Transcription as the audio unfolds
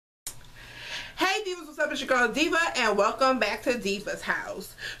up? It's your girl Diva and welcome back to Diva's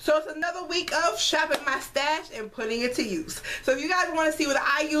house. So it's another week of shopping my stash and putting it to use. So if you guys want to see what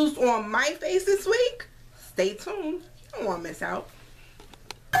I used on my face this week, stay tuned. You don't want to miss out.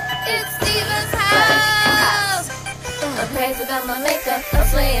 It's Diva's house. I'm crazy about my makeup. I'm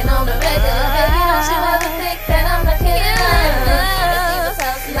swaying on the regular. Baby, don't you ever think that I'm not kidding? It's Diva's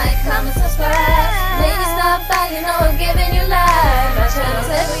house. Like, comment, subscribe. Ladies, stop by. You know I'm giving you life. My channel's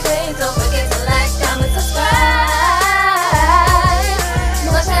everything. Don't forget to like, comment, subscribe.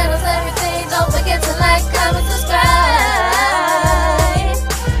 My channel's everything. Don't forget to like, comment, subscribe.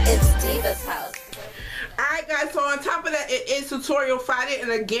 It's Diva's house. Alright guys, so on top of that, it is Tutorial Friday,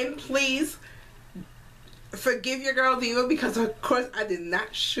 and again, please forgive your girl Diva because of course I did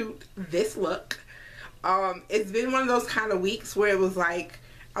not shoot this look. It's been one of those kind of weeks where it was like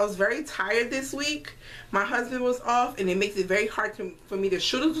I was very tired this week. My husband was off and it makes it very hard for me to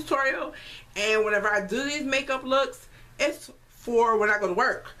shoot a tutorial, and whenever I do these makeup looks, it's for when I go to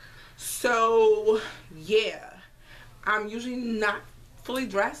work. So yeah, I'm usually not fully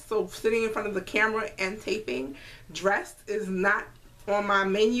dressed, so sitting in front of the camera and taping dressed is not on my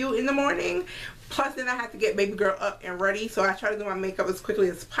menu in the morning. Plus then I have to get baby girl up and ready, so I try to do my makeup as quickly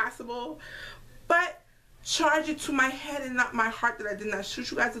as possible, but charge it to my head and not my heart that I did not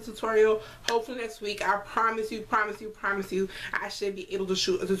shoot you guys a tutorial. Hopefully next week, I promise you I should be able to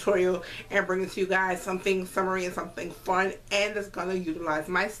shoot a tutorial and bring it to you guys, something summary and something fun and that's gonna utilize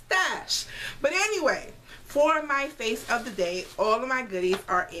my stash. But anyway, for my face of the day, all of my goodies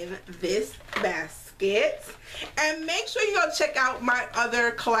are in this basket. And make sure you go check out my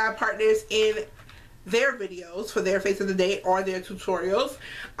other collab partners in their videos for their face of the day or their tutorials.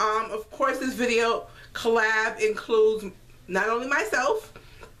 Of course, this video collab includes not only myself,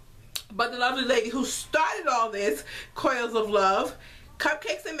 but the lovely lady who started all this, Coils of Love,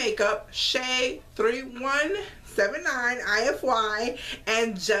 Cupcakes and Makeup, Shay 3179 IFY,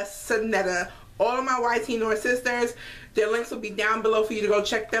 and Just Sonetta. All of my YT North sisters, their links will be down below for you to go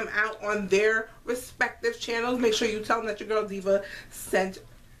check them out on their respective channels. Make sure you tell them that your girl Diva sent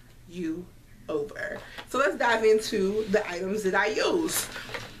you over. So let's dive into the items that I use.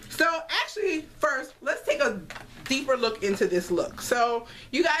 So actually, first, let's take a deeper look into this look. So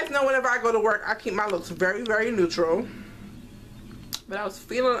you guys know whenever I go to work, I keep my looks very, very neutral. But I was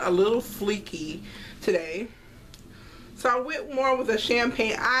feeling a little fleeky today, so I went more with a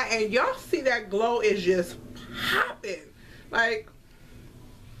champagne eye, and y'all see that glow is just popping. Like,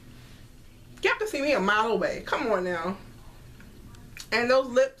 y'all can see me a mile away. Come on now. And those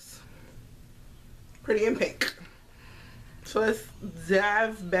lips, pretty in pink. So let's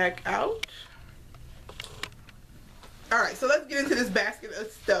dive back out. Alright, so let's get into this basket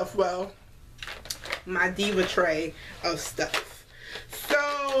of stuff. Well, my Diva tray of stuff.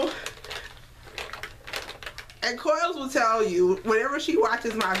 So, and Coils will tell you, whenever she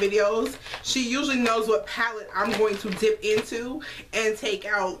watches my videos, she usually knows what palette I'm going to dip into and take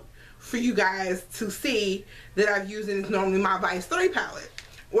out for you guys to see that I've used. It's normally my Vice 3 palette.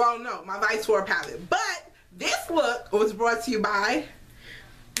 Well, no, my Vice 4 palette. But this look was brought to you by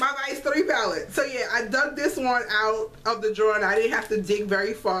my Vice 3 palette. So yeah, I dug this one out of the drawer and I didn't have to dig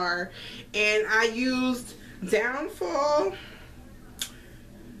very far. And I used Downfall,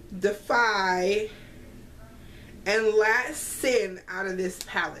 Defy, and Last Sin out of this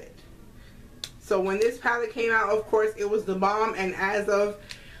palette. So when this palette came out, of course, it was the bomb. And as of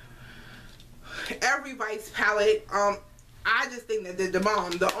every Vice palette, I just think that they're the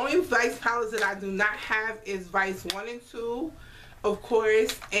bomb. The only Vice palettes that I do not have is Vice 1 and 2, of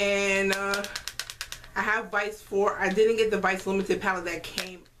course. And I have Vice 4. I didn't get the Vice Limited palette that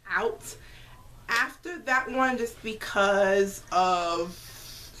came out after that one just because of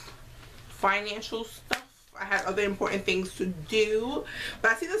financial stuff. I had other important things to do, but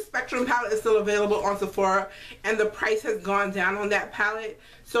I see the Spectrum palette is still available on Sephora and the price has gone down on that palette.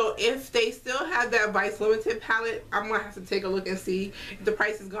 So if they still have that Vice Limited palette, I'm gonna have to take a look and see if the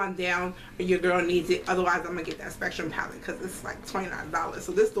price has gone down or your girl needs it. Otherwise, I'm gonna get that Spectrum palette because it's like $29.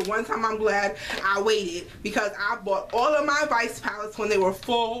 So this is the one time I'm glad I waited, because I bought all of my Vice palettes when they were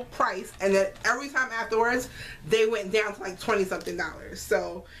full price, and then every time afterwards they went down to like $20-something.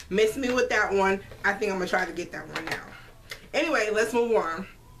 So miss me with that one. I think I'm gonna try to get that one now. Anyway, let's move on.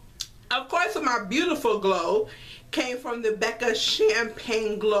 Of course, my beautiful glow came from the Becca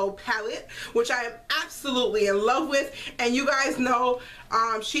Champagne Glow palette, which I am absolutely in love with. And you guys know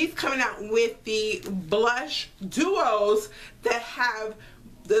she's coming out with the blush duos that have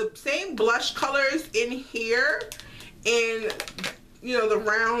the same blush colors in here in you know, the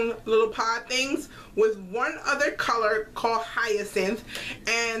round little pod things with one other color called Hyacinth,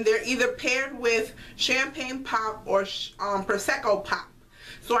 and they're either paired with Champagne Pop or Prosecco Pop.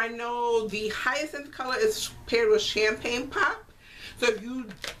 So I know the Hyacinth color is paired with Champagne Pop. So if you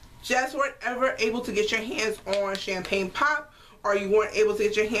just weren't ever able to get your hands on Champagne Pop, or you weren't able to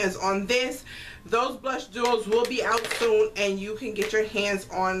get your hands on this, those blush duos will be out soon, and you can get your hands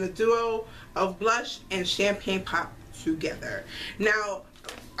on the duo of blush and Champagne Pop together. Now,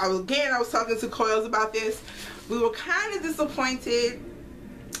 I was talking to Coils about this. We were kind of disappointed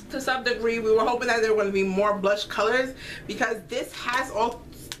to some degree. We were hoping that there were going to be more blush colors, because this has all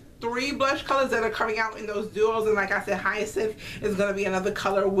 3 blush colors that are coming out in those duos, and like I said, Hyacinth is going to be another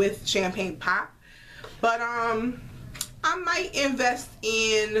color with Champagne Pop. But I might invest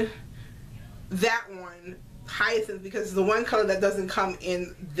in that one, Hyacinth, because it's the one color that doesn't come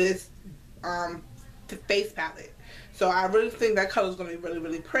in this face palette. So I really think that color is going to be really,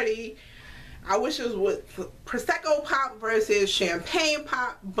 really pretty. I wish it was with Prosecco Pop versus Champagne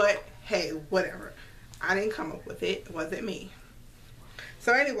Pop, but hey, whatever. I didn't come up with it. It wasn't me.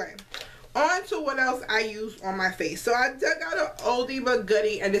 So anyway, on to what else I use on my face. So I dug out an old Diva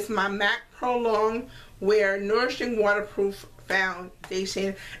goodie, and it's my MAC Pro Long Wear Nourishing Waterproof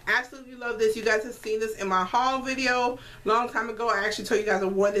Foundation. Absolutely love this. You guys have seen this in my haul video long time ago. I actually told you guys I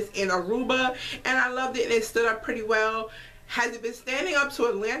wore this in Aruba, and I loved it, and it stood up pretty well. Has it been standing up to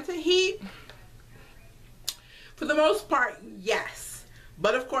Atlanta heat? For the most part, yes.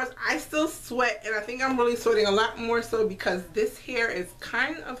 But of course, I still sweat, and I think I'm really sweating a lot more so because this hair is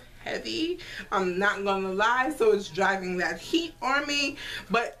kind of heavy. I'm not gonna lie, so it's driving that heat on me.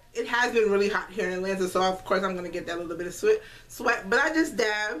 But it has been really hot here in Atlanta, so of course I'm gonna get that little bit of sweat. But I just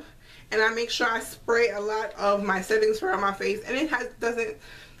dab, and I make sure I spray a lot of my setting spray on my face, and it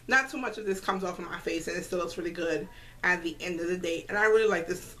not too much of this comes off of my face, and it still looks really good at the end of the day. And I really like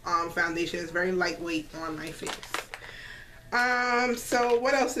this foundation. It's very lightweight on my face. So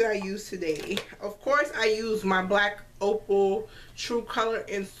what else did I use today? Of course, I used my Black Opal True Color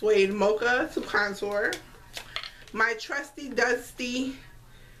in Suede Mocha to contour. My trusty dusty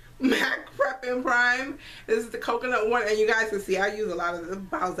MAC Prep and Prime. This is the coconut one, and you guys can see I use a lot of the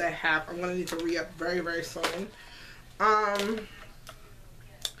bottles I have. I'm gonna need to re-up very, very soon.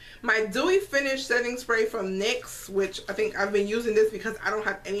 My Dewy Finish setting spray from NYX, which I think I've been using this because I don't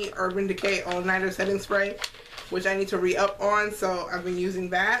have any Urban Decay All Nighter setting spray, which I need to re-up on, so I've been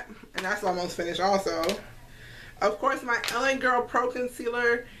using that, and that's almost finished also. Of course, my LA Girl Pro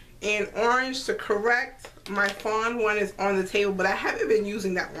Concealer in Orange to correct. My Fawn one is on the table, but I haven't been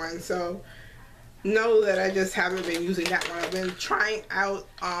using that one, so know that I just haven't been using that one. I've been trying out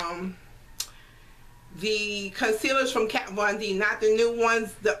the concealers from Kat Von D, not the new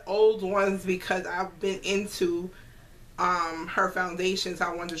ones, the old ones, because I've been into her foundation, so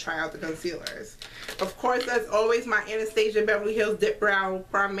I wanted to try out the concealers. Of course, as always, my Anastasia Beverly Hills Dip Brow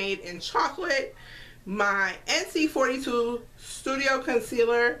Pomade in Chocolate. My NC42 Studio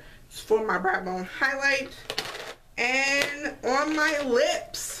Concealer for my brow bone highlight. And on my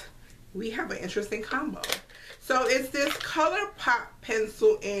lips, we have an interesting combo. So it's this ColourPop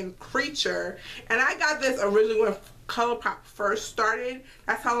pencil in Creature, and I got this originally when ColourPop first started.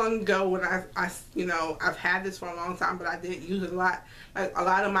 That's how long ago when I've had this for a long time, but I didn't use it a lot. Like, a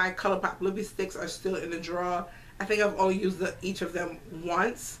lot of my ColourPop lippy sticks are still in the drawer. I think I've only used each of them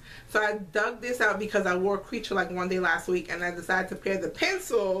once. So I dug this out because I wore Creature like one day last week, and I decided to pair the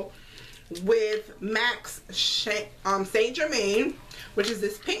pencil with MAC's Saint Germain, which is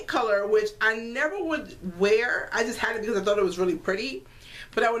this pink color, which I never would wear. I just had it because I thought it was really pretty,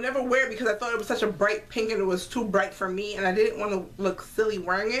 but I would never wear it because I thought it was such a bright pink and it was too bright for me, and I didn't want to look silly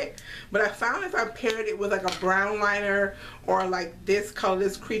wearing it. But I found if I paired it with like a brown liner, or like this color,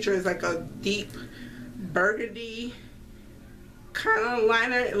 this Creature is like a deep burgundy kind of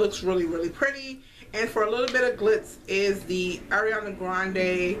liner, it looks really, really pretty. And for a little bit of glitz is the Ariana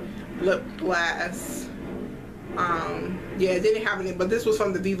Grande lip glass. Yeah, it didn't have any, but this was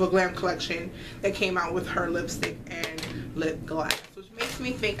from the Viva Glam collection that came out with her lipstick and lip glass, which makes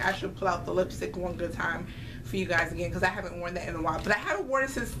me think I should pull out the lipstick one good time for you guys again, because I haven't worn that in a while. But I haven't worn it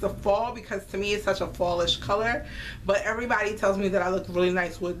since the fall because to me it's such a fallish color. But everybody tells me that I look really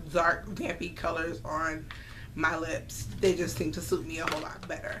nice with dark vampy colors on my lips. They just seem to suit me a whole lot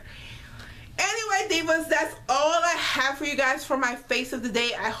better. Anyway, divas, that's all I have for you guys for my face of the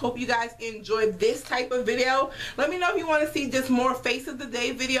day. I hope you guys enjoyed this type of video. Let me know if you want to see just more face of the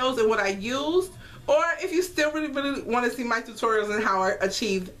day videos and what I used, or if you still really want to see my tutorials and how I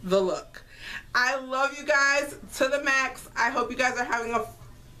achieved the look. I love you guys to the max. I hope you guys are having a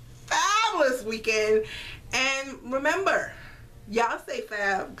fabulous weekend. And remember, Y'all stay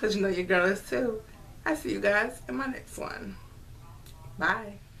fab, because you know your girl is too. I see you guys in my next one.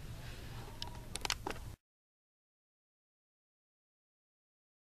 Bye.